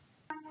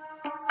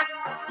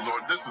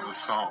Lord, this is a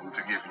song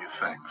to give you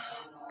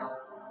thanks.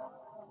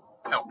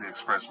 Help me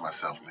express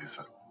myself,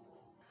 Lisa.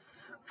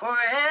 For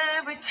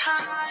every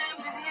time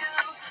that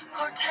you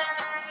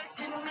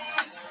protected me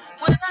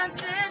when I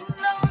didn't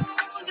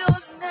know your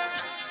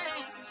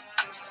name.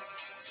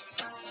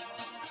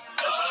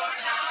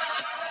 Lord,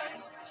 I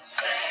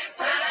say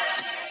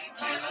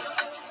thank you.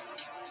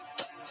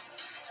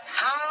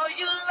 How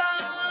you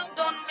loved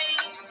on me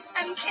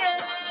and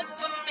cared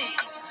for me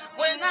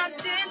when I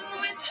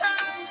didn't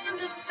return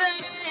the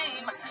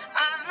same.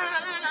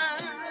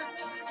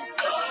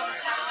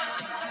 Lord,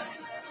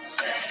 I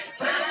say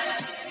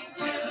thank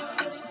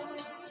you.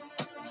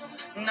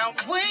 Now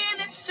when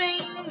it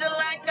seemed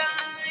like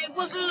I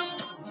was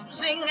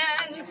losing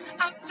and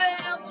I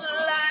felt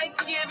like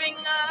giving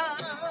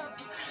up,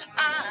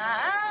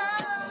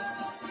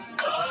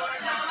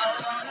 Lord, I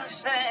wanna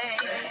say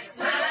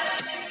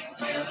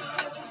thank you.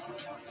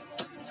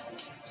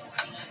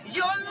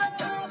 Your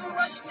love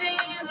rushed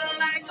in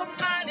like a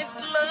mighty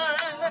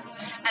flood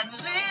and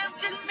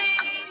lifted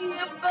me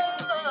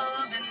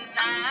above, and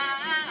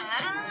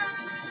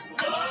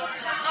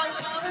Lord, I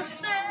wanna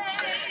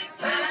say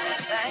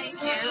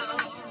thank you.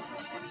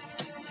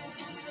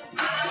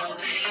 I'll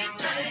be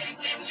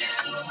thanking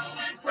you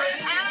and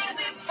praising. I'll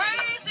be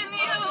praising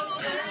you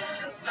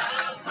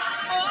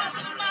all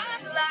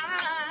my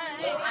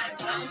life. For I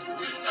come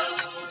to know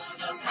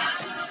the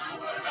power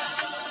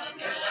of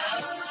your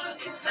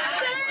love inside.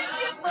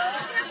 Thank you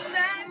for your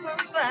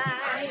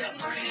sacrifice. I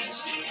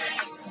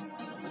appreciate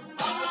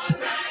all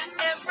that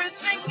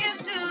everything you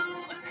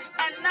do,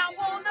 and I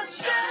wanna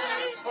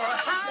say for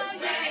how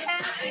you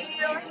had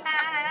your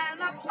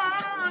hand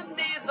upon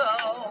me,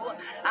 though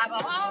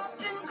I've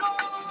often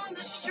gone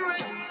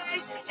astray.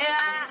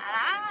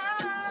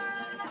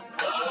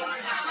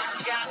 Lord,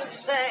 I gotta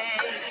say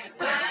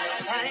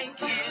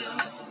thank you.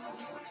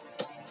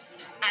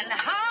 And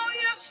how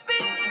your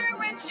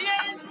spirit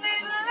gently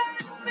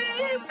led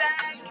me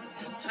back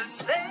to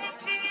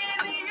safety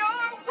in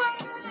your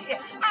way.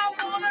 I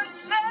wanna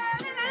say I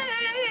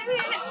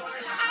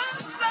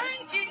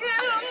thank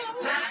you.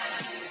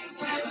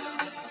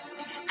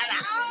 And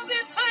I'll be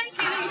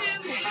thanking you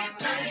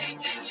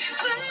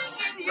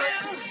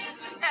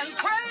and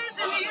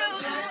praising you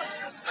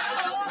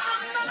all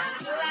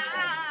my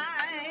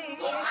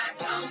life.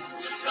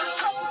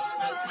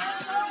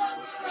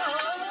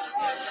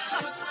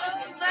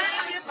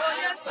 Thank you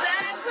for your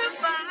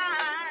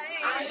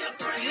sacrifice. I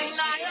appreciate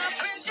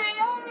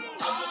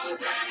all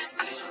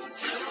that you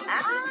do.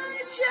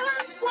 I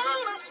just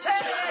wanna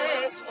say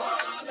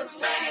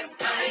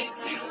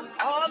thank you.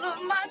 All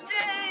of my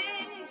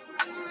days.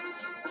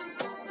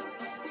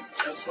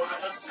 Just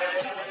wanna say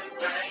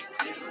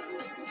thank you.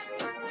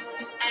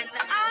 And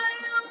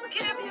I'll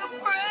give you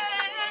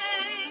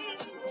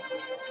praise.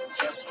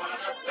 Just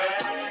wanna say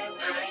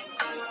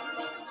thank you.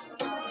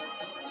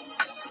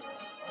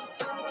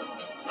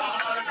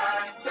 Lord,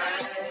 I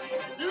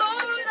thank you.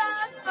 Lord,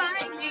 I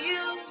thank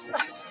you.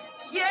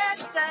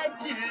 Yes, I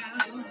do.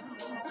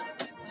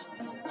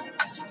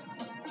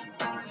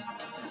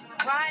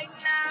 Right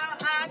now,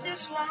 I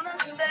just wanna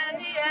say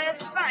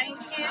thank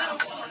you. I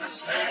wanna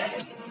say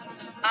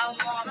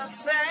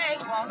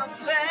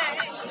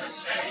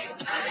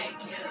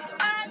thank you.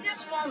 I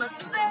just wanna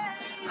say,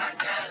 I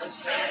gotta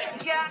say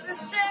thank you.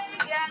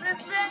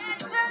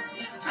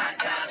 I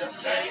gotta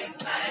say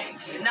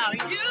thank you. Now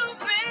you've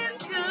been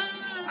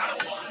good. I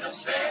wanna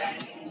say,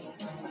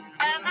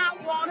 and I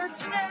wanna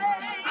say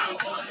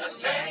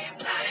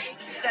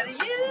thank you. That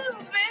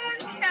you've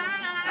been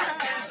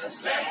kind.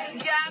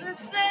 Gotta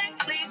say,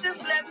 please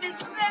just let me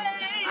say,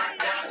 I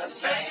gotta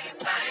say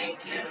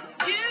thank you.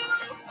 You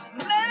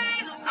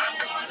made a way. I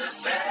wanna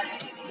say,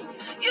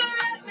 you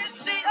let me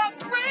see a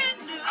brand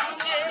new day. I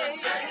wanna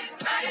say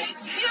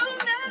thank you. You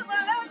never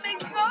let me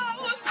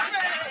go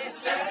astray.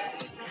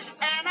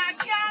 And I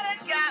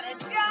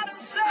gotta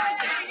say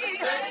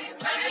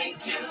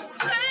thank you.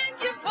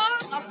 Thank you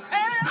for my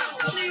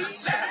family.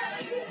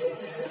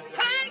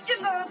 Thank you,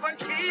 Lord, for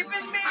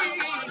keeping me. I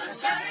wanna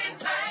say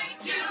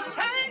thank you.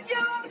 Thank you,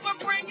 Lord, for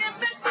bringing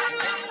me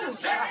through.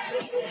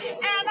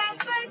 And I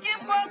thank you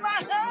for my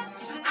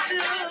husband, too.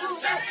 I gotta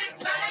say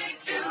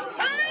thank you.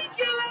 Thank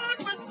you, Lord,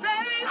 for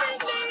saving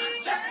me.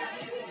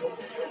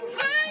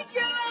 Thank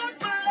you, Lord,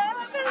 for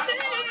loving me.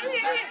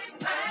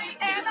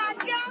 And I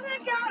gotta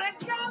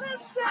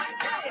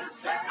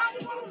say, I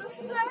wanna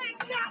say,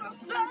 gotta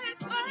say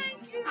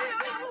thank you.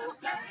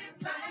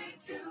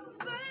 Thank you.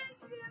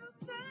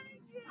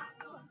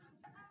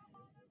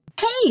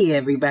 Hey,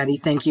 everybody.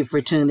 Thank you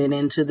for tuning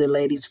in to the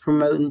Ladies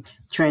Promoting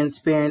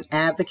Transparent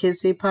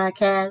Advocacy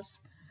podcast.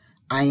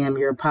 I am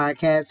your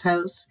podcast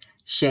host,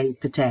 Shay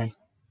Pate.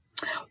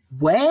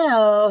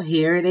 Well,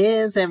 here it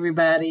is,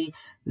 everybody.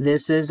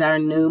 This is our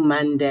new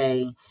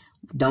Monday.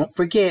 Don't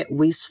forget,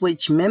 we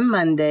switch Men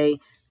Monday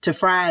to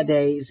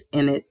Fridays,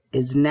 and it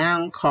is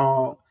now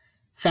called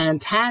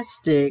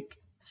Fantastic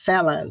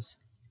Fellas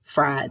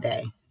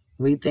Friday.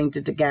 We think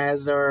that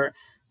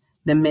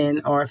the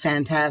men are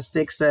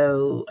fantastic,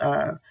 so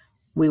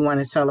we want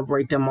to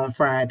celebrate them on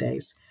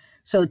Fridays.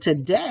 So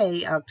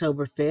today,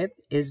 October 5th,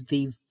 is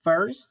the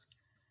first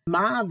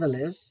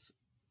marvelous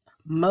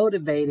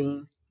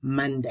motivating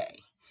Monday.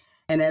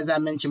 And as I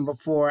mentioned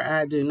before,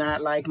 I do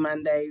not like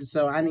Mondays,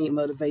 so I need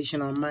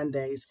motivation on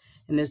Mondays.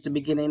 And it's the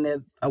beginning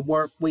of a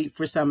work week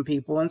for some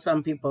people, and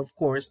some people, of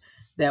course,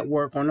 that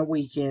work on the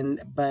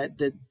weekend, but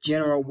the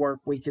general work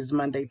week is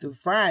Monday through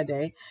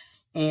Friday.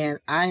 And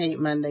I hate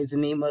Mondays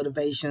and need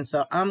motivation,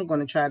 so I'm going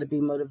to try to be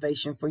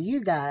motivation for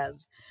you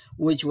guys,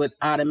 which would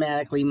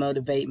automatically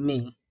motivate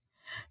me.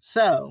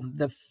 So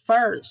the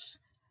first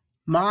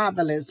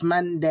marvelous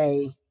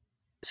motivating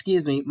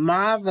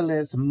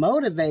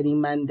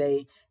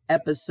Monday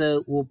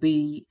episode will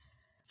be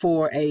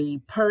for a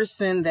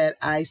person that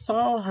I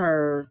saw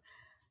her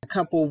a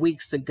couple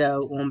weeks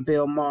ago on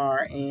Bill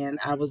Maher, and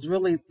I was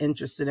really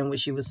interested in what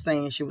she was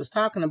saying. She was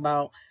talking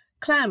about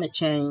climate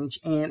change,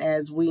 and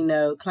as we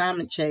know,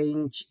 climate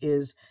change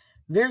is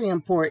very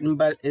important,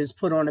 but is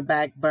put on the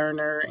back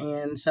burner,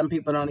 and some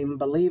people don't even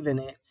believe in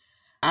it.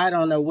 I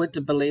don't know what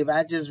to believe.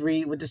 I just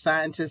read what the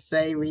scientists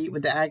say, read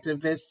what the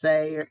activists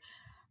say.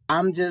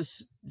 I'm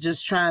just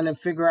trying to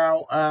figure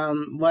out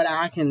what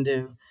I can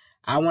do.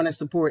 I want to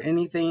support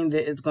anything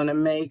that is going to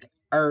make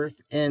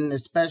Earth and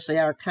especially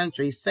our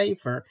country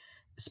safer,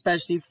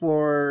 especially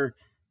for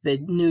the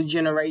new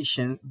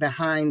generation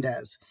behind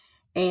us.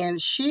 And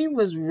she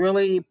was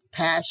really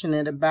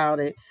passionate about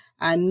it.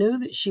 I knew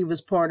that she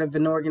was part of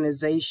an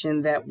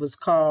organization that was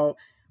called,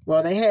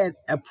 well, they had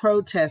a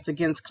protest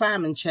against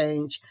climate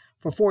change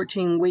for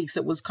 14 weeks.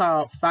 It was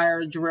called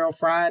Fire Drill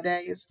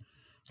Fridays.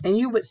 And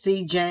you would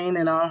see Jane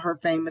and all her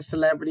famous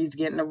celebrities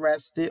getting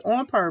arrested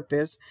on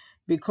purpose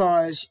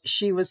because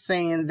she was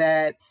saying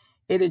that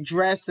it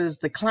addresses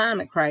the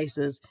climate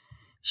crisis.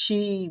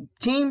 She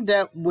teamed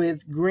up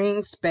with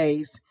Green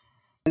Space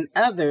and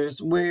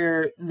others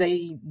where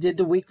they did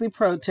the weekly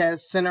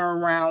protests centered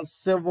around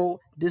civil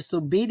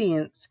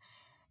disobedience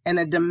and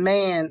a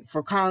demand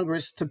for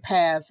Congress to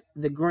pass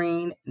the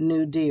Green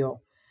New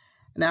Deal.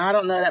 Now, I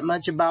don't know that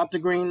much about the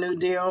Green New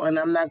Deal, and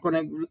I'm not going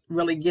to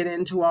really get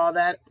into all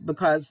that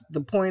because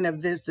the point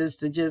of this is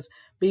to just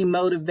be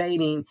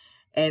motivating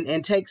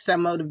and take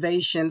some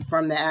motivation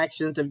from the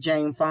actions of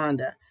Jane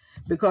Fonda.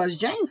 Because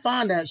Jane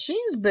Fonda,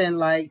 she's been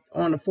like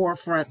on the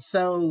forefront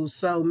so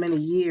many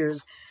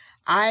years.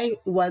 I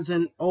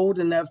wasn't old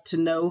enough to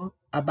know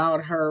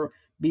about her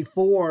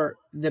before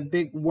the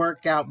big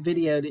workout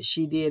video that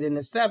she did in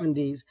the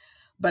 70s.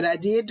 But I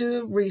did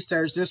do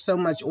research. There's so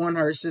much on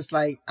her. It's just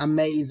like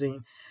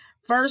amazing.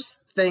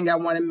 First thing I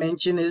want to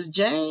mention is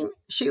Jane.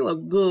 She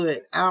looked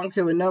good. I don't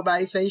care what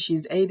nobody says.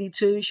 She's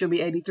 82. She'll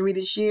be 83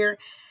 this year.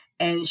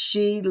 And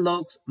she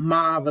looks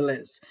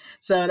marvelous.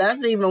 So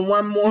that's even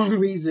one more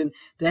reason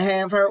to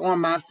have her on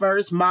my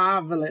first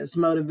marvelous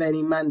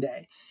motivating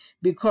Monday,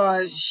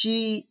 because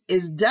she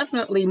is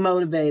definitely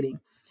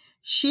motivating.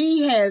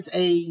 She has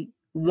a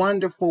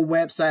wonderful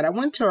website. I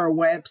went to her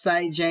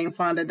website,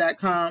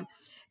 janefonda.com.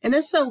 And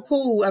it's so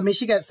cool. I mean,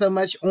 she got so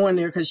much on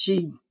there because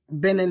she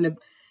been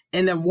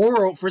in the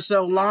world for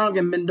so long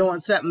and been doing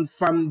something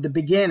from the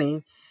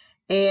beginning.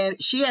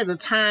 And she has a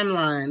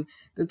timeline.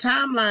 The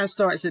timeline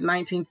starts at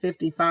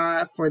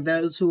 1955 for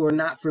those who are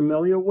not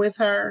familiar with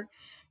her.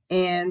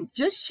 And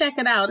just check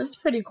it out. It's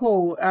pretty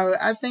cool.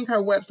 I think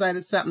her website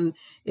is something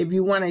if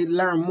you want to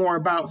learn more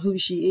about who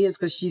she is,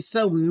 because she's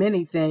so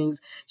many things.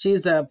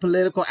 She's a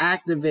political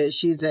activist.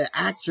 She's an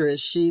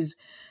actress.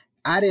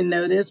 I didn't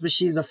know this, but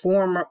she's a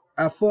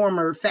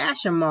former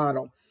fashion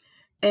model.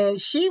 And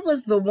she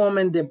was the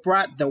woman that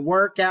brought the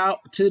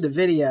workout to the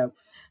video.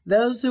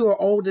 Those who are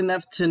old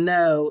enough to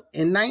know,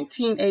 in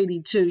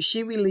 1982,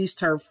 she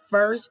released her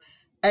first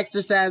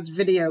exercise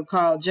video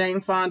called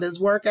Jane Fonda's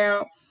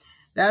Workout.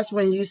 That's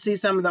when you see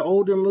some of the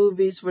older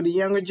movies for the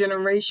younger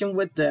generation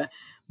with the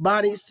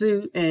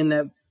bodysuit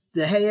and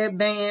the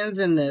headbands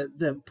and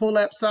the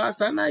pull-up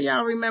socks. I know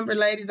y'all remember,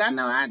 ladies. I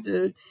know I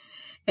do.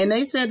 And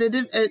they said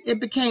that it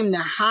became the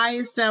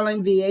highest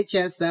selling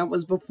VHS. That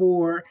was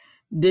before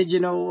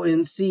digital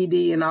and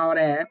CD and all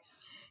that.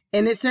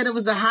 And it said it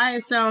was the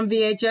highest selling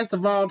VHS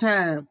of all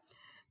time.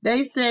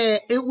 They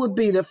said it would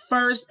be the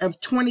first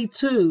of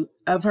 22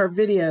 of her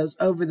videos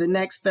over the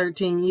next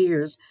 13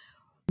 years,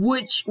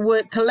 which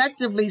would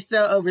collectively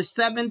sell over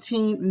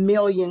 17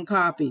 million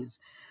copies.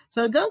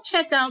 So go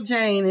check out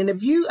Jane. And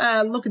if you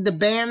look at the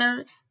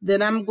banner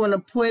that I'm going to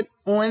put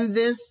on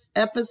this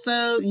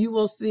episode, you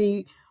will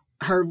see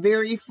her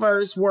very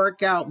first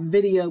workout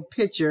video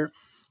picture.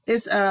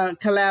 It's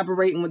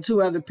collaborating with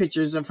two other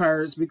pictures of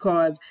hers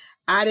because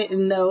I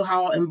didn't know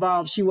how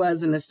involved she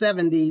was in the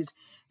 70s.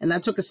 And I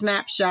took a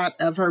snapshot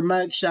of her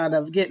mugshot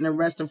of getting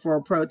arrested for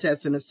a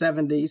protest in the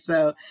 70s.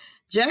 So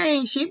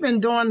Jane, she's been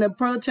doing the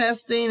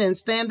protesting and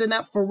standing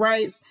up for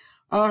rights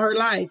all her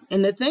life.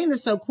 And the thing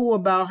that's so cool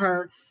about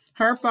her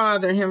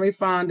father, Henry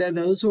Fonda,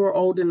 those who are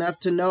old enough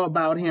to know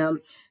about him,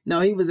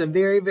 know he was a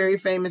very, very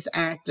famous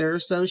actor.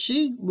 So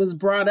she was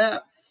brought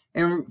up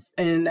in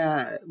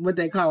what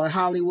they call a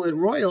Hollywood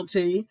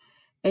royalty.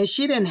 And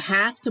she didn't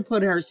have to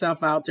put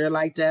herself out there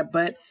like that,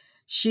 but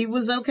she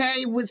was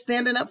okay with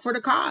standing up for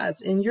the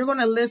cause. And you're going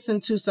to listen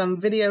to some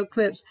video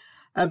clips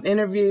of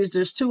interviews.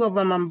 There's 2 of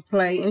them I'm going to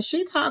play. And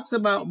she talks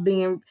about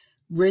being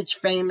rich,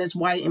 famous,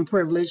 white, and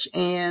privileged,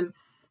 and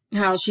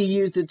how she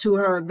used it to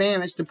her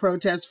advantage to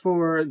protest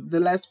for the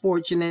less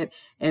fortunate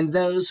and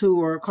those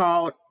who are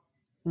called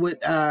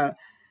what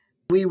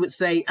we would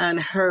say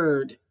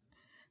unheard.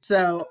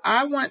 So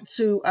I want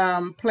to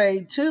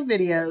play 2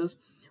 videos.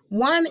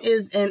 One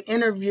is an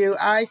interview.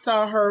 I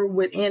saw her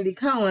with Andy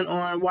Cohen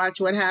on Watch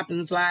What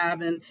Happens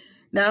Live. And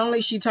not only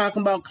is she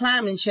talking about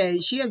climate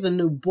change, she has a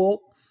new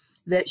book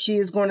that she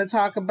is going to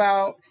talk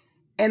about.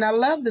 And I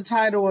love the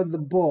title of the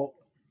book.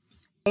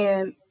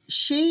 And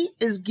she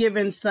is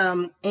giving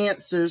some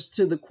answers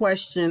to the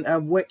question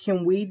of what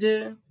can we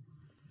do?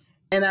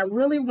 And I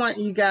really want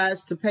you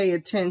guys to pay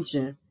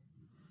attention.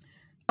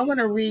 I want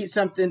to read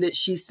something that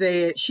she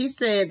said. She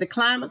said the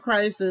climate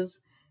crisis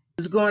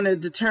is going to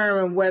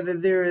determine whether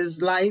there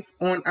is life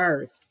on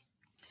Earth.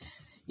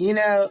 You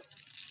know,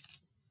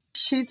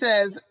 she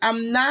says,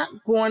 I'm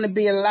not going to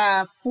be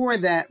alive for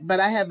that, but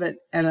I have an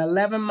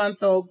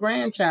 11-month-old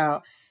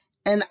grandchild,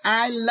 and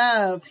I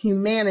love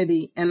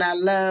humanity, and I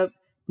love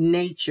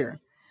nature.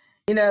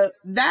 You know,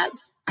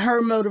 that's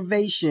her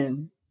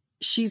motivation.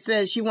 She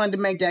said she wanted to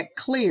make that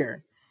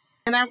clear.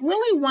 And I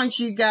really want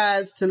you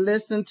guys to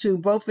listen to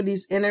both of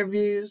these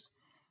interviews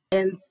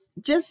and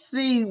just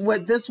see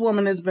what this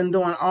woman has been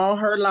doing all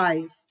her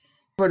life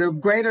for the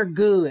greater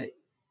good.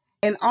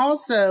 And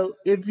also,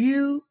 if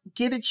you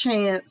get a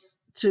chance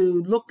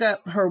to look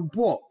up her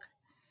book,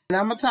 and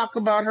I'm going to talk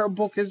about her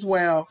book as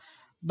well,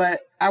 but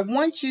I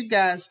want you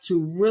guys to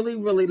really,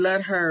 really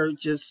let her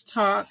just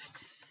talk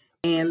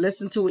and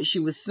listen to what she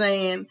was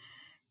saying.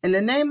 And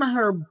the name of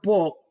her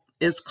book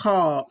is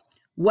called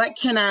What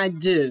Can I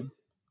Do?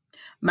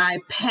 My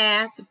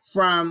Path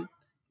from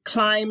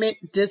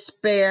Climate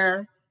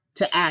Despair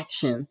to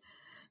Action.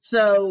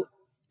 So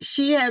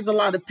she has a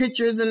lot of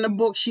pictures in the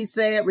book, she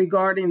said,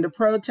 regarding the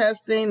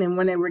protesting and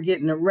when they were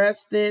getting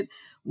arrested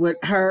with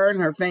her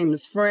and her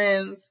famous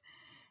friends.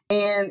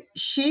 And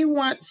she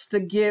wants to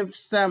give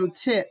some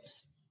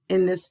tips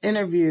in this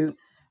interview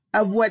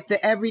of what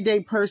the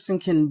everyday person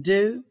can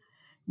do.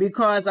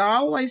 Because I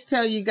always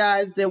tell you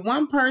guys that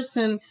one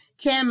person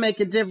can make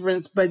a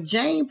difference, but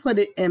Jane put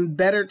it in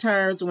better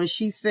terms when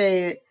she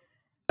said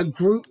a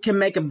group can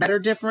make a better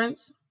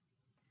difference.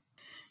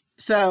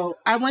 So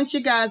I want you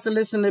guys to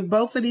listen to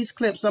both of these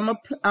clips. I'm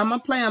gonna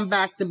play them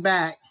back to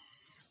back,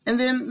 and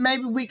then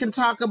maybe we can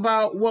talk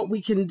about what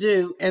we can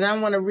do. And I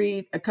want to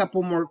read a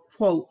couple more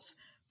quotes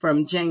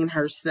from Jane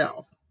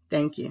herself.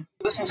 Thank you.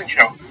 This is a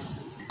show.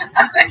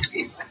 Thank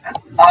you.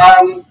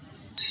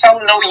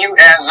 Some know you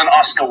as an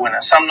Oscar winner.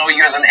 Some know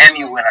you as an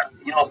Emmy winner.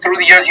 You know, through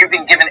the years, you've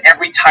been given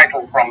every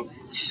title from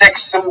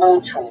sex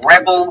symbol to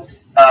rebel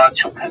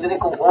to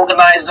political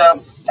organizer.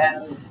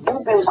 And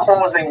you've been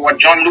causing what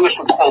John Lewis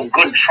would call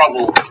good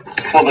trouble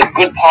for the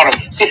good part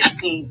of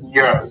 50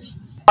 years.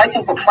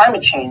 Fighting for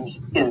climate change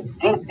is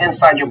deep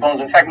inside your bones.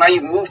 In fact, now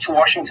you've moved to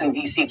Washington,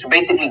 D.C. to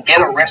basically get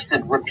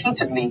arrested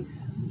repeatedly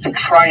to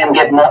try and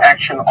get more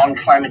action on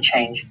climate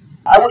change.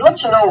 I would love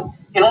to know,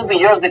 in all the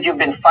years that you've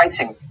been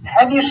fighting,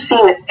 have you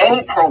seen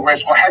any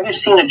progress or have you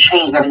seen a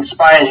change that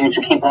inspires you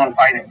to keep on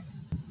fighting?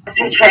 I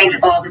see change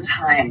all the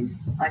time.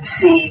 I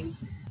see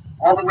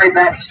all the way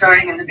back,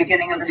 starting in the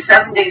beginning of the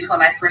 70s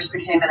when I first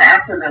became an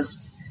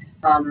activist,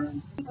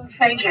 people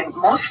changing,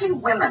 mostly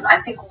women.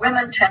 I think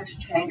women tend to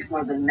change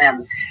more than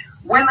men.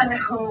 Women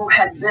who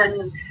had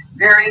been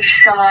very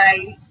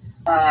shy,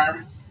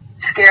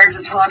 scared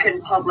to talk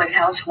in public,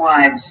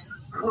 housewives,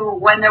 who,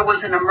 when there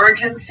was an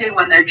emergency,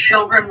 when their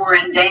children were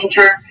in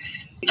danger,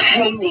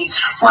 became these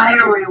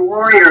fiery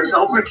warriors,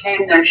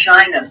 overcame their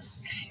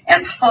shyness,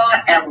 and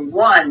fought and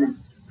won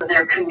for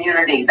their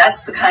community.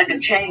 That's the kind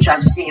of change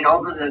I've seen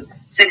over the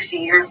 60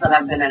 years that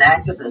I've been an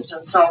activist.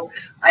 And so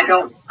I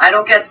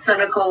don't get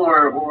cynical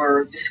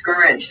or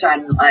discouraged.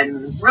 I'm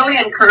really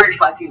encouraged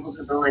by people's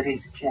ability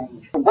to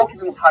change. The book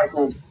is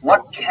entitled,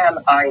 What Can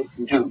I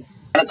Do?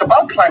 And it's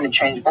about climate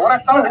change, but what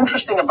I found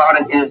interesting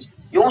about it is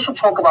you also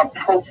talk about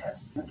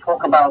protest. You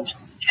talk about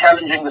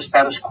challenging the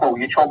status quo.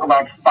 You talk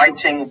about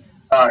fighting,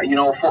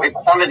 for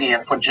equality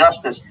and for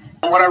justice.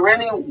 And what I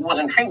really was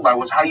intrigued by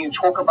was how you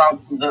talk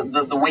about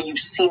the way you've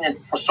seen it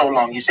for so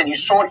long. You said you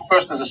saw it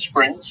first as a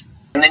sprint,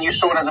 and then you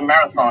saw it as a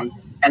marathon,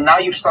 and now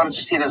you've started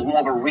to see it as more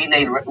of a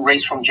relay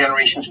race from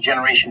generation to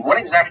generation. What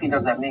exactly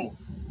does that mean?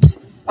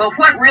 Well,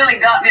 what really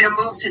got me to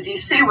move to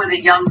D.C. were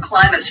the young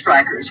climate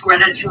strikers,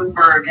 Greta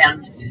Thunberg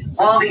and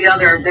all the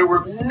other. There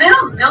were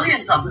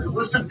millions of them. It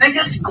was the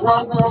biggest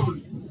global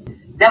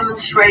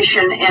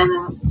demonstration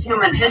in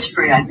human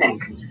history, I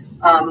think.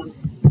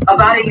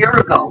 About a year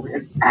ago,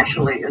 it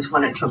actually is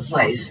when it took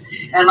place.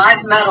 And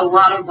I've met a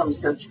lot of them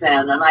since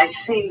then, and I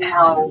see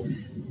how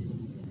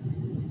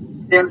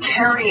they're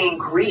carrying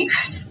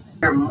grief.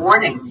 They're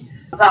mourning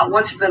about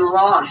what's been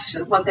lost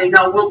and what they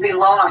know will be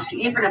lost,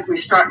 even if we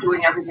start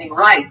doing everything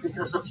right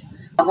because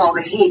of all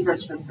the heat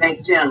that's been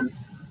baked in.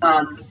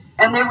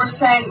 And they were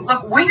saying,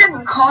 look, we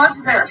didn't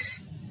cause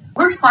this.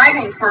 We're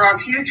fighting for our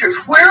futures.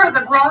 Where are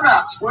the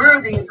grown-ups? Where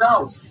are the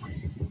adults?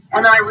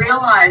 And I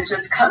realized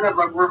it's kind of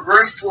a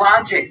reverse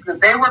logic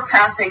that they were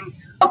passing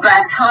a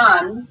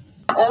baton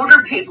to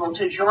older people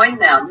to join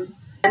them,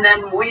 and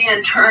then we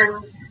in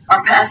turn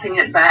are passing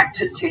it back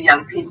to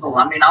young people.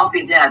 I mean, I'll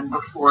be dead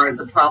before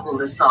the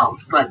problem is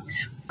solved, but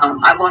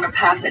I want to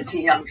pass it to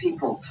young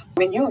people. I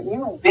mean,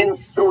 you've been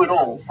through it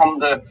all, from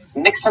the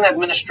Nixon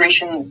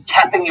administration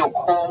tapping your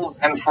calls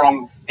and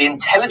from the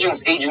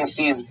intelligence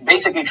agencies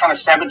basically trying to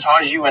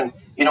sabotage you and,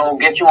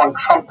 get you on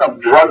trumped-up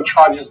drug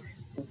charges.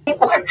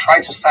 People have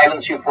tried to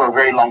silence you for a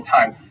very long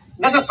time.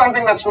 This is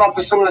something that's not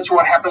dissimilar to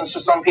what happens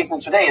to some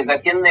people today, is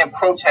that in their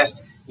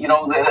protest,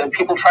 the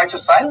people try to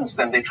silence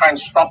them. They try and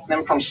stop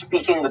them from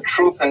speaking the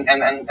truth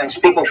and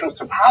speaking truth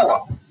to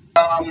power.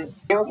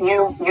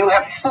 You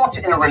have fought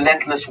in a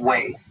relentless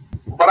way,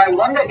 but I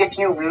wonder if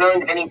you've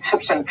learned any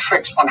tips and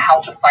tricks on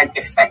how to fight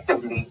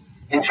effectively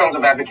in terms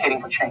of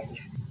advocating for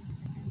change.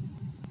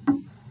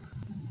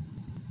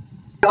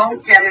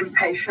 Don't get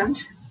impatient.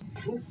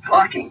 Keep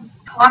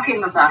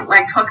talking about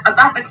it, talk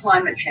about the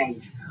climate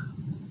change.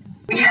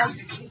 We have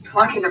to keep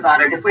talking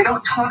about it. If we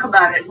don't talk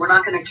about it, we're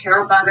not going to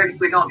care about it. If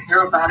we don't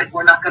care about it,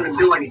 we're not going to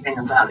do anything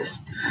about it.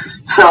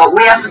 So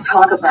we have to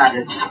talk about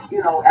it,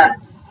 at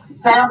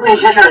family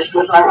dinners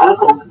with our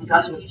uncle who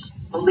doesn't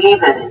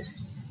believe in it.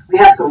 We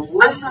have to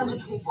listen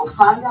to people,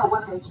 find out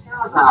what they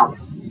care about,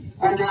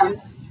 and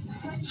then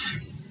pitch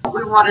what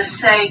we want to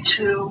say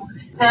to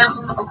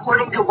them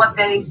according to what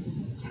they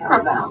care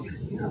about.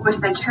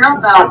 If they care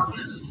about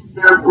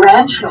their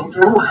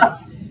grandchildren,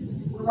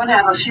 we want to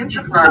have a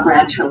future for our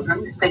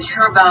grandchildren. If they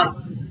care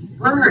about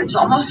birds,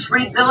 almost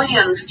 3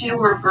 billion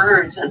fewer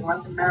birds in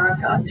North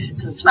America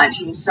since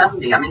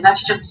 1970. I mean,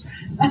 that's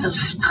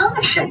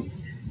astonishing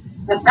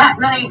that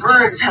many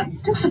birds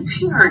have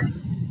disappeared.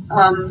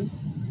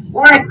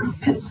 Or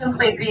it can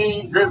simply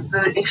be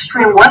the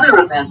extreme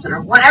weather events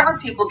or whatever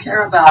people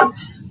care about.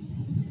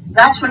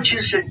 That's what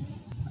you should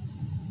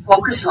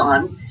focus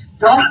on.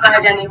 Don't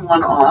write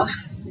anyone off,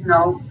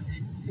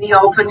 be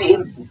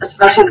open,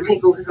 especially to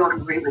people who don't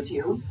agree with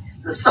you.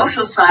 The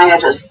social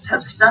scientists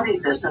have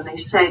studied this, and they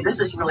say this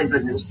is really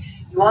good news.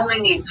 You only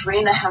need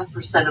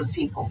 3.5% of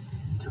people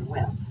to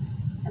win.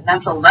 And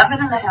that's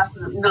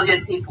 11.5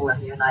 million people in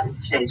the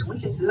United States. We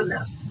can do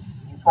this.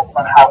 You talk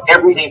about how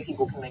everyday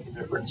people can make a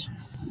difference.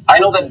 I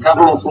know that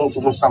governments need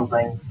to do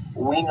something.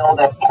 We know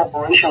that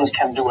corporations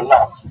can do a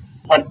lot.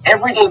 But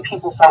everyday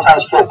people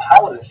sometimes feel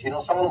powerless.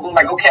 Someone will go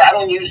like, okay, I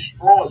don't use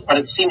straws, but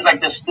it seems like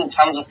there's still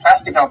tons of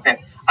plastic out there.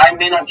 I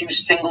may not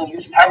use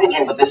single-use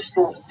packaging, but there's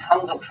still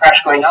tons of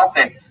trash going out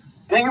there.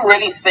 Do you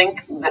really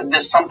think that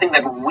there's something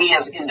that we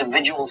as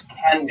individuals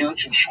can do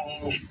to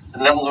change the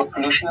levels of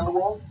pollution in the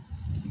world?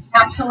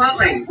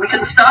 Absolutely. We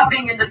can stop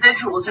being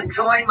individuals and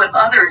join with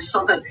others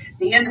so that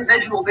the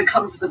individual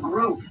becomes the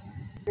group.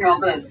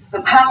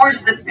 The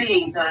powers that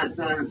be,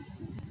 the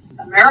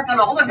American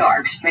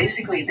oligarchs,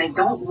 basically, they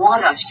don't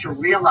want us to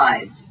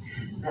realize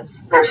that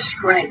their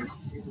strength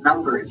in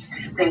numbers.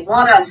 They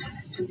want us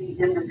to be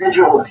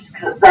individualists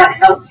because that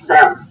helps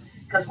them,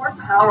 because we're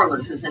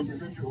powerless as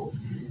individuals.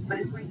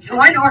 But if we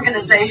join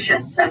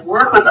organizations and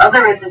work with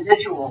other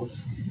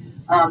individuals,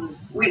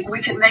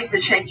 we can make the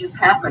changes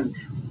happen.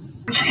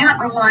 We can't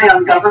rely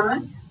on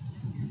government.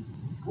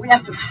 We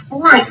have to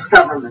force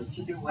government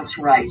to do what's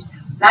right.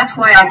 That's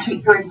why I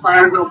keep doing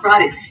Fire Will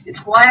Fridays. It's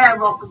why I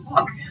wrote the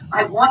book.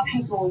 I want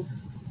people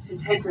to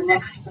take the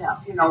next step.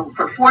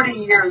 For 40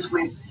 years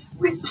we've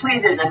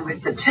pleaded and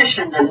we've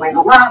petitioned and we've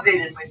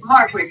lobbied and we've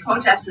marched, we've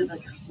protested,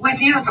 and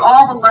we've used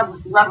all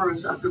the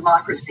levers of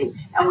democracy,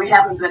 and we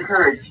haven't been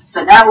heard.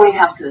 So now we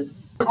have to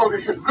civil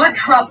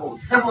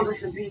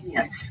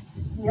disobedience.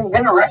 You've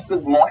been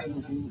arrested more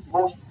than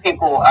most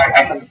people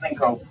I can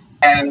think of,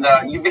 and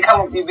you've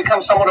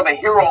become somewhat of a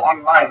hero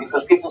online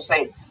because people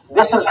say,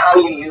 this is how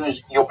you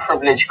use your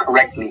privilege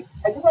correctly.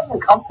 Have you ever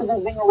been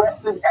comfortable being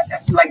arrested?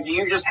 Do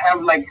you just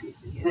have,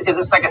 is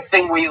this like a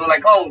thing where you're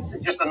like, oh,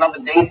 just another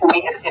day for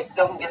me? It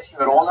doesn't get you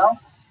at all now?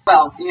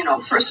 Well,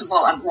 first of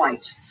all, I'm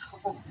white.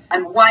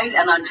 I'm white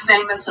and I'm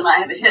famous and I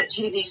have a hit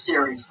TV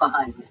series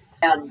behind me.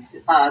 And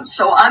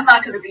so I'm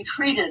not going to be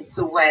treated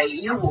the way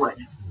you would.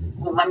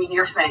 Well, I mean,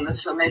 you're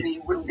famous, so maybe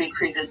you wouldn't be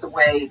treated the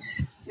way,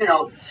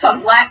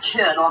 some black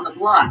kid on the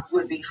block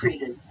would be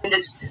treated. And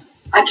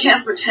I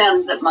can't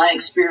pretend that my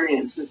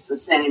experience is the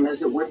same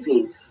as it would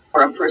be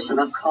for a person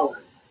of color.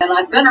 And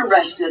I've been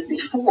arrested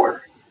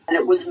before, and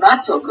it was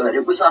not so good.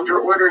 It was under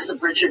orders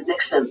of Richard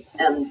Nixon,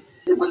 and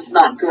it was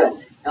not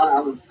good.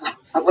 I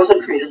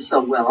wasn't treated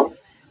so well.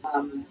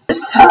 This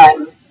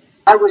time,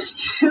 I was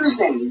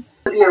choosing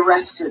to be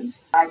arrested.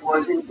 I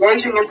was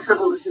engaging in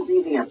civil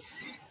disobedience.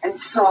 And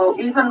so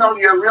even though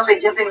you're really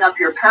giving up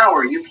your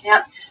power, you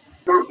can't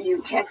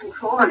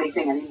control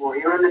anything anymore.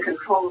 You're in the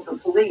control of the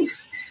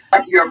police.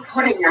 But you're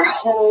putting your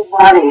whole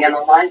body in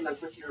alignment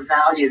with your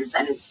values,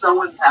 and it's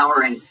so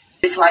empowering.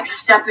 It's like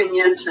stepping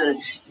into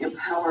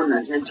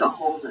empowerment, into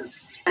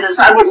wholeness. And as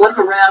I would look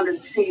around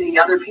and see the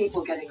other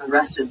people getting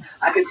arrested,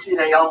 I could see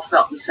they all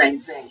felt the same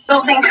thing.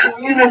 Building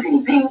community,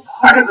 being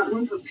part of a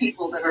group of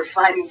people that are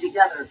fighting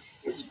together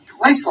is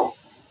joyful.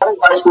 What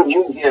advice would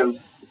you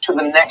give to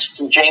the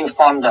next Jane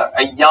Fonda,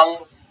 a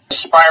young,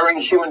 aspiring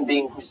human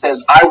being who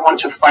says, I want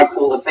to fight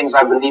for all the things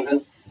I believe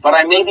in, but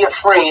I may be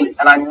afraid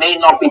and I may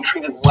not be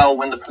treated well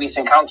when the police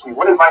encounter me?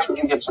 What advice would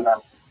you give to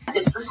them?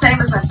 It's the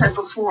same as I said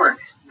before.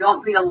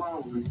 Don't be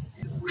alone.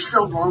 We're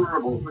so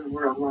vulnerable when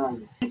we're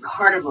alone. Be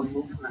part of a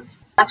movement.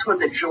 That's where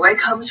the joy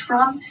comes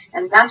from,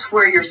 and that's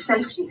where your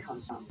safety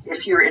comes from,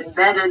 if you're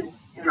embedded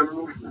in a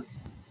movement.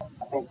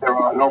 I think there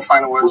are no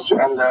final words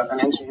to end an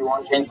interview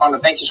on. Jane Fonda,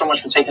 thank you so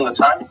much for taking the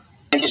time.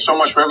 Thank you so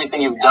much for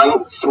everything you've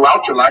done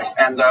throughout your life,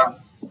 and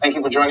thank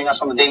you for joining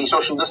us on the Daily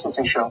Social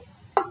Distancing Show.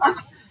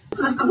 This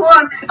is the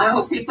book. I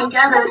hope people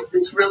get it.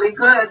 It's really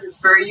good. It's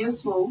very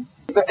useful.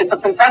 It's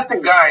a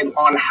fantastic guide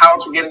on how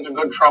to get into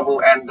good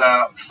trouble and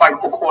fight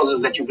for causes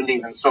that you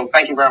believe in. So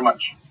thank you very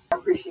much. I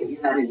appreciate you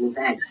having me.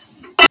 Thanks.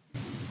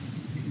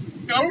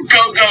 Go,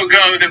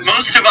 that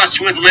most of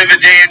us would live a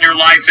day in your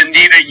life and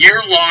need a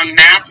year-long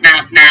nap.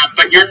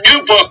 But your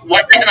new book,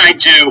 What Can I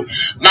Do?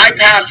 My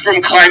Path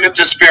from Climate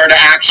Despair to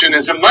Action,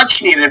 is a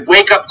much-needed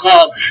wake-up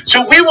call.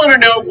 So we want to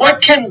know,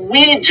 what can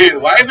we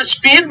do? I have a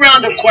speed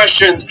round of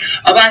questions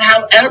about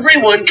how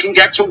everyone can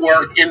get to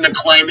work in the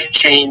climate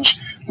change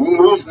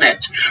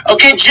movement.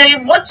 Okay,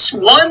 Jane, what's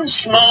one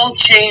small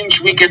change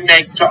we can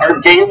make to our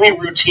daily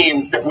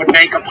routines that would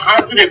make a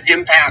positive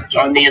impact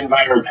on the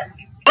environment?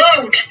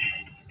 Vote!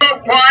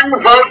 Vote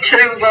 1, vote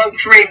 2, vote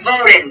 3,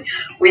 voting.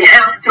 We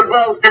have to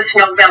vote this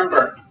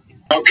November.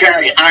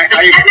 Okay,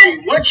 I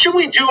agree. What should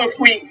we do if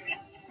we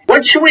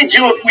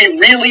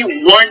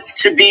really want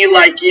to be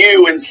like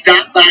you and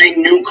stop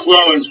buying new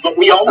clothes, but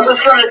we always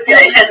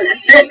feel kind of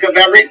sick of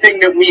everything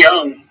that we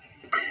own?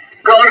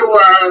 Go to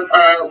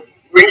a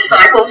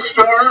recycle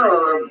store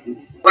or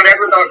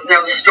whatever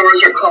those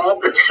stores are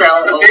called that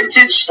sell a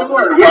vintage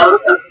store.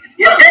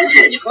 Yeah,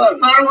 vintage. Go to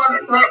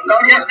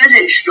a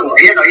vintage store.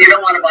 You know, you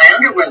don't want to buy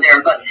underwear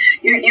there, but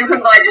you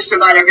can buy just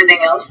about everything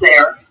else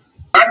there.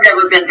 I've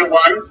never been to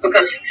one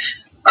because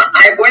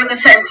I wear the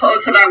same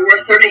clothes that I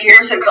wore 30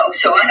 years ago,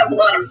 so I have a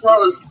lot of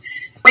clothes.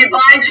 We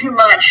buy too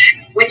much.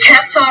 We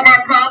can't solve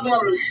our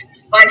problems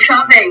by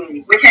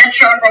shopping. We can't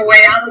shop our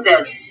way out of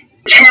this.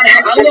 We can't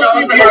have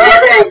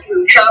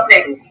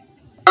shopping.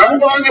 How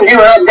long have you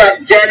had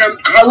that denim?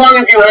 How long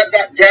have you had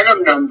that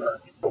denim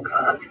number? Oh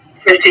God,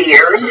 50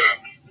 years.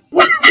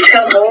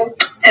 Still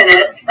in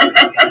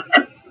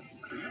it.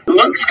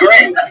 Looks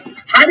great.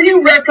 How do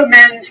you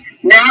recommend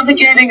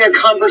navigating a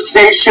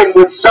conversation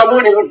with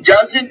someone who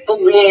doesn't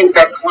believe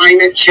that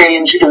climate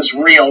change is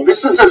real?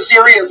 This is a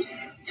serious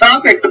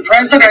topic. The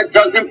president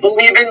doesn't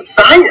believe in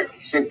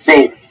science, it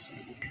seems.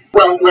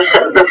 Well,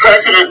 listen, the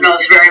president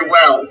knows very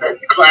well that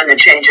climate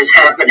change is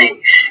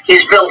happening.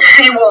 He's built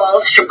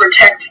seawalls to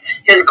protect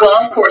his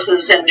golf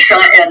courses in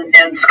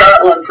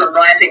Scotland from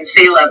rising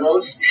sea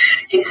levels.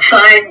 He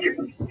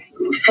signed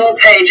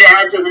full-page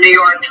ads in the New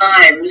York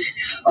Times,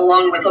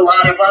 along with a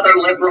lot of other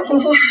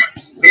liberals.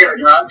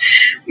 Weird, huh?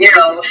 You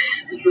know,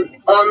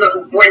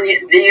 when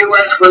the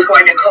U.S. was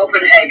going to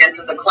Copenhagen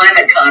to the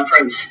climate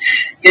conference,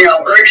 you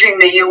know, urging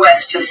the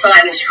U.S. to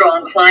sign a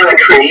strong climate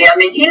treaty. I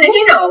mean,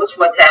 he knows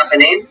what's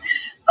happening.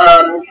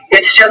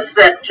 It's just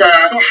that... so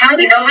how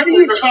do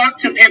you talk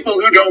to people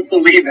who don't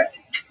believe it?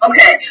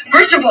 Okay,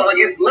 first of all,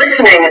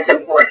 listening is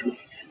important.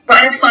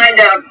 Try to find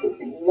out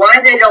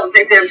why they don't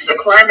think there's a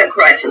climate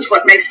crisis,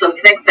 what makes them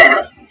think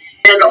that,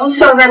 and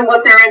also then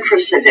what they're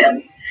interested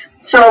in.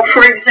 So,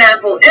 for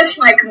example, if,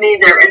 like me,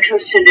 they're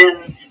interested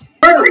in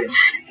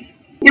birds,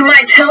 you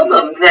might tell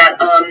them that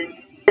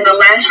in the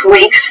last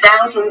weeks,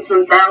 thousands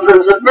and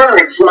thousands of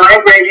birds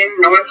migrating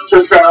north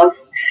to south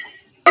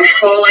are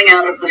falling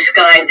out of the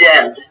sky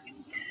dead.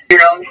 You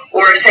know,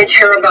 or if they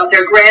care about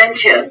their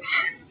grandkids,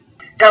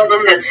 tell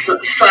them that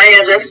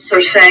scientists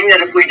are saying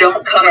that if we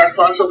don't cut our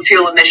fossil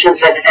fuel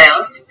emissions in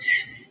half,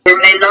 there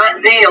may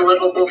not be a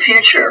livable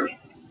future.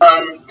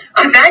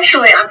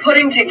 I'm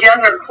putting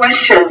together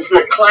questions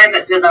that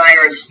climate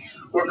deniers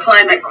or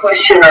climate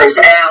questioners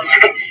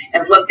ask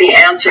and what the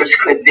answers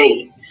could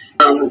be.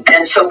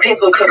 And so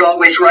people could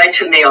always write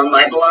to me on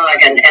my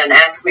blog and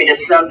ask me to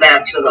send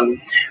that to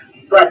them.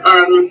 But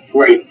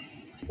Great.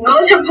 The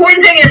most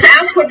important thing is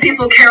ask what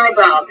people care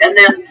about and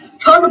then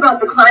talk about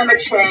the climate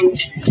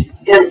change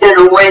in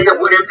a way that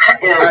would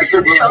impact,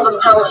 tell them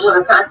how it would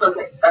impact them.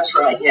 That's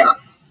right, yeah.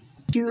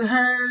 You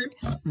heard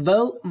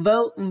vote,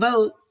 vote,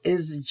 vote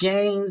is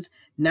Jane's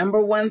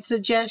number one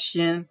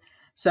suggestion.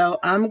 So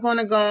I'm going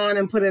to go on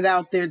and put it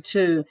out there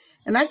too.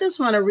 And I just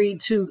want to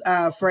read two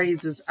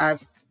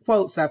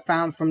quotes I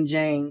found from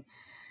Jane.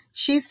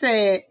 She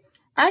said,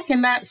 I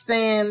cannot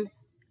stand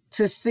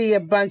to see a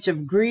bunch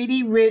of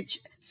greedy, rich,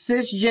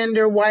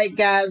 cisgender white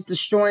guys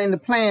destroying the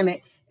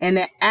planet and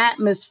the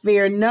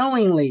atmosphere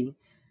knowingly.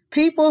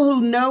 People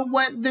who know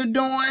what they're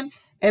doing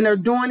and are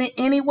doing it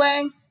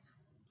anyway,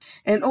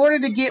 in order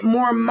to get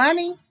more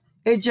money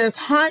It just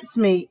haunts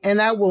me,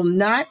 and I will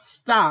not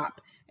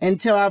stop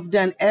until I've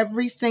done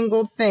every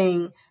single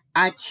thing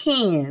I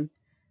can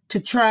to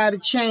try to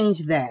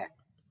change that.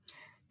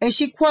 And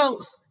she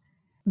quotes,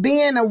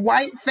 being a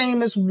white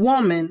famous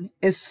woman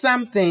is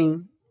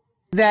something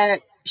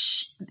that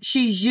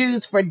she's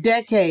used for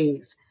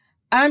decades,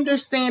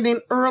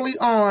 understanding early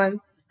on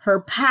her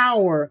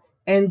power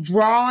and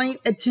drawing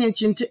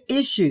attention to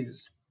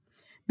issues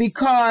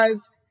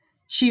because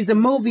she's a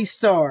movie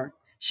star.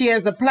 She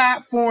has a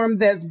platform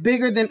that's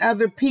bigger than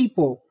other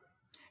people.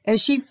 And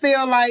she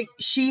feel like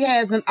she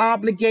has an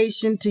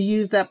obligation to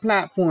use that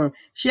platform.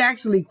 She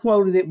actually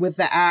quoted it with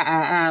the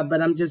I,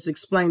 but I'm just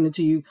explaining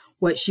to you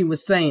what she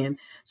was saying.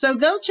 So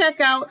go check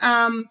out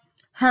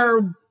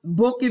her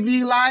book if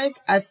you like.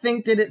 I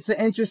think that it's an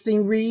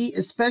interesting read,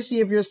 especially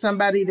if you're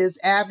somebody that's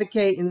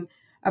advocating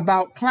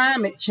about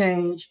climate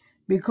change,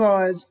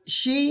 because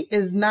she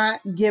is not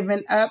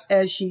giving up,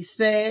 as she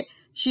said.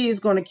 She is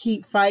going to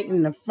keep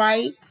fighting the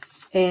fight.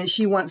 And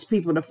she wants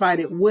people to fight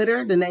it with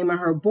her. The name of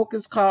her book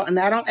is called, and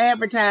I don't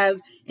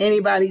advertise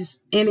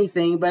anybody's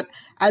anything, but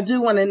I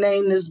do want to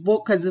name this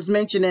book because it's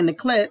mentioned in the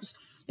clips.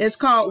 It's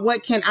called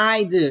What Can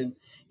I Do?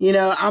 You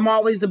know, I'm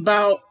always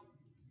about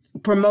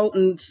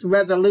promoting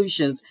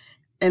resolutions.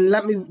 And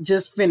let me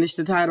just finish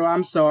the title.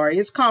 I'm sorry.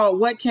 It's called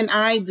What Can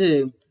I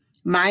Do?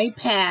 My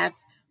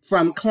Path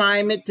from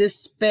Climate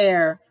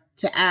Despair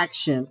to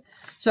Action.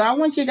 So I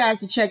want you guys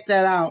to check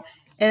that out.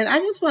 And I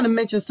just want to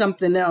mention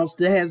something else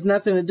that has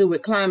nothing to do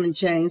with climate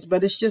change,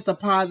 but it's just a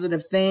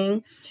positive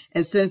thing.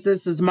 And since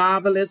this is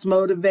Marvelous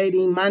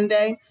Motivating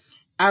Monday,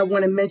 I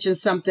want to mention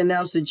something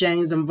else that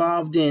Jane's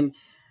involved in.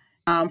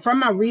 From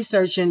my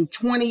research in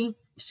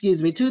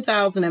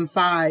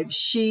 2005,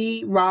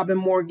 she, Robin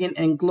Morgan,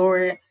 and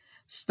Gloria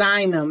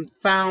Steinem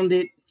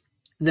founded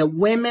the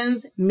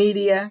Women's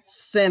Media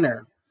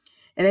Center.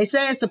 And they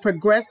say it's a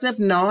progressive,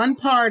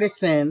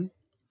 nonpartisan,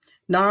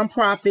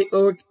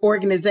 nonprofit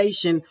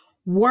organization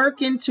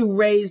working to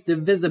raise the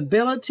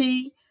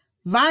visibility,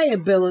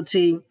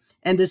 viability,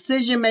 and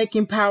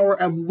decision-making power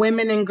of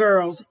women and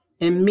girls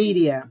in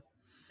media,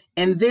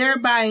 and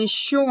thereby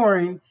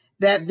ensuring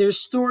that their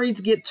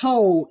stories get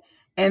told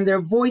and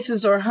their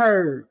voices are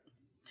heard.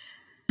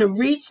 To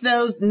reach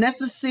those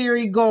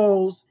necessary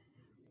goals,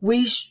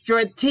 we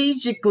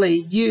strategically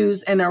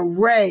use an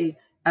array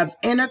of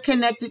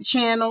interconnected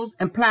channels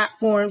and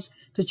platforms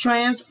to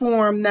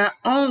transform not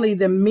only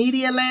the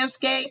media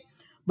landscape,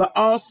 but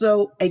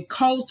also a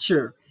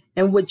culture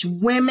in which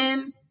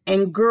women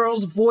and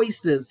girls'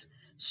 voices,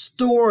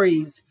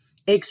 stories,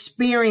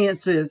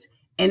 experiences,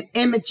 and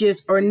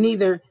images are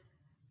neither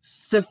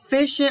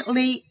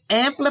sufficiently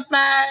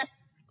amplified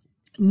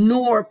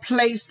nor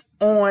placed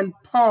on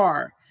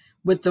par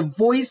with the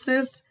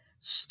voices,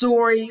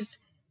 stories,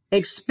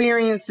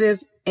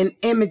 experiences, and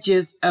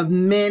images of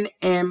men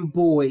and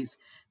boys.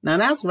 Now,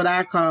 that's what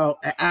I call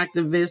an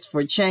activist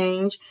for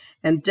change,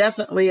 and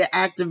definitely an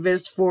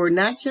activist for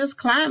not just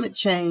climate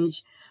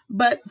change,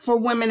 but for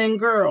women and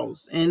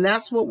girls. And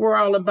that's what we're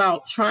all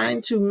about,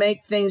 trying to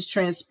make things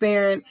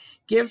transparent,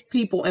 give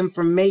people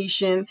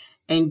information,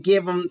 and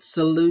give them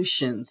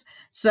solutions.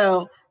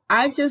 So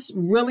I just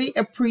really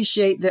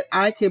appreciate that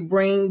I could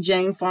bring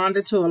Jane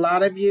Fonda to a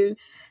lot of you.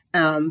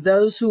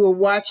 Those who are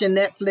watching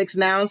Netflix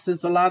now,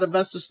 since a lot of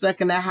us are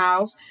stuck in the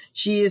house,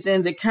 she is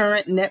in the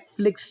current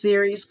Netflix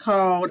series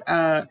called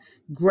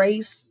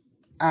Grace.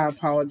 I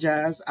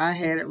apologize. I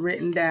had it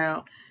written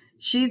down.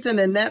 She's in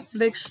a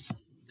Netflix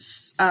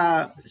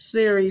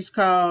series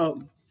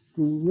called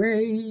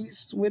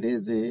Grace. What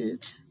is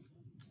it?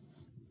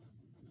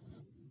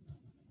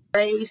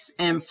 Grace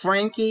and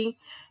Frankie.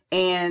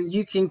 And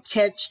you can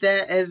catch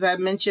that, as I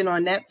mentioned,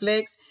 on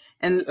Netflix.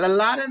 And a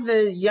lot of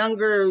the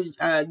younger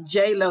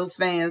J-Lo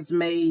fans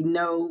may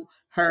know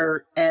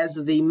her as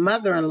the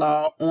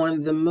mother-in-law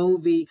on the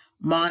movie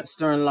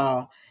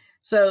Monster-in-Law.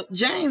 So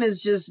Jane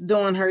is just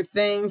doing her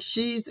thing.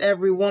 She's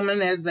every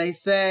woman, as they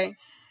say.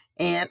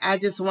 And I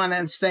just want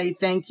to say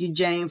thank you,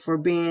 Jane, for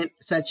being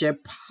such a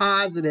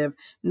positive,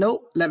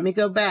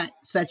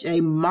 such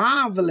a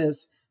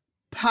marvelous,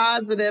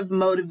 positive,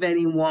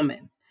 motivating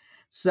woman.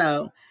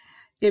 So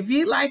if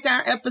you like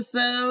our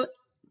episode,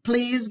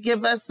 please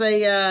give us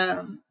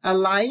a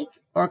like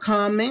or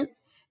comment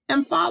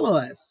and follow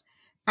us.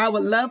 I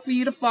would love for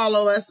you to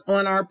follow us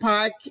on our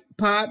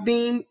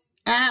Podbean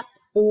app,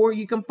 or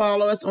you can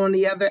follow us on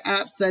the other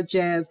apps such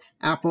as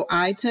Apple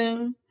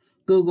iTunes,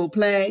 Google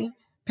Play,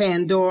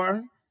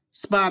 Pandora,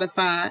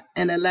 Spotify,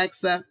 and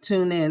Alexa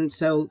TuneIn.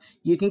 So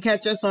you can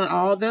catch us on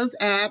all those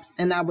apps,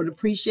 and I would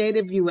appreciate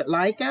if you would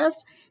like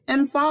us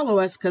and follow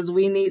us, because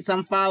we need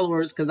some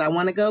followers, because I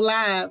want to go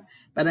live,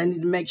 but I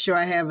need to make sure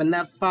I have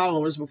enough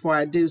followers before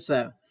I do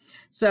so.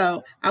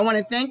 So I want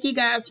to thank you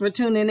guys for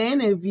tuning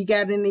in. And if you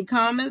got any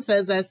comments,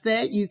 as I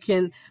said, you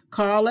can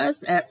call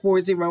us at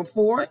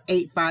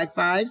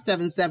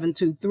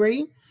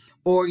 404-855-7723,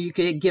 or you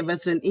could give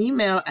us an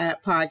email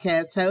at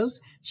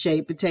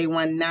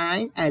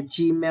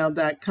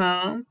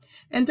podcasthost@shaypate19@gmail.com.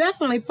 And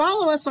definitely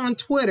follow us on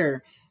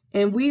Twitter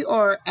And we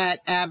are at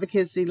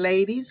Advocacy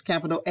Ladies.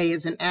 Capital A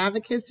is in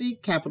advocacy,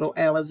 capital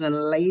L is in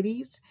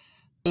ladies.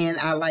 And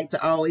I like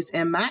to always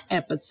end my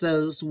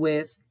episodes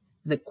with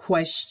the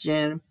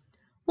question,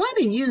 what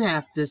do you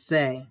have to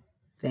say?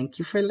 Thank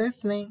you for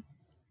listening.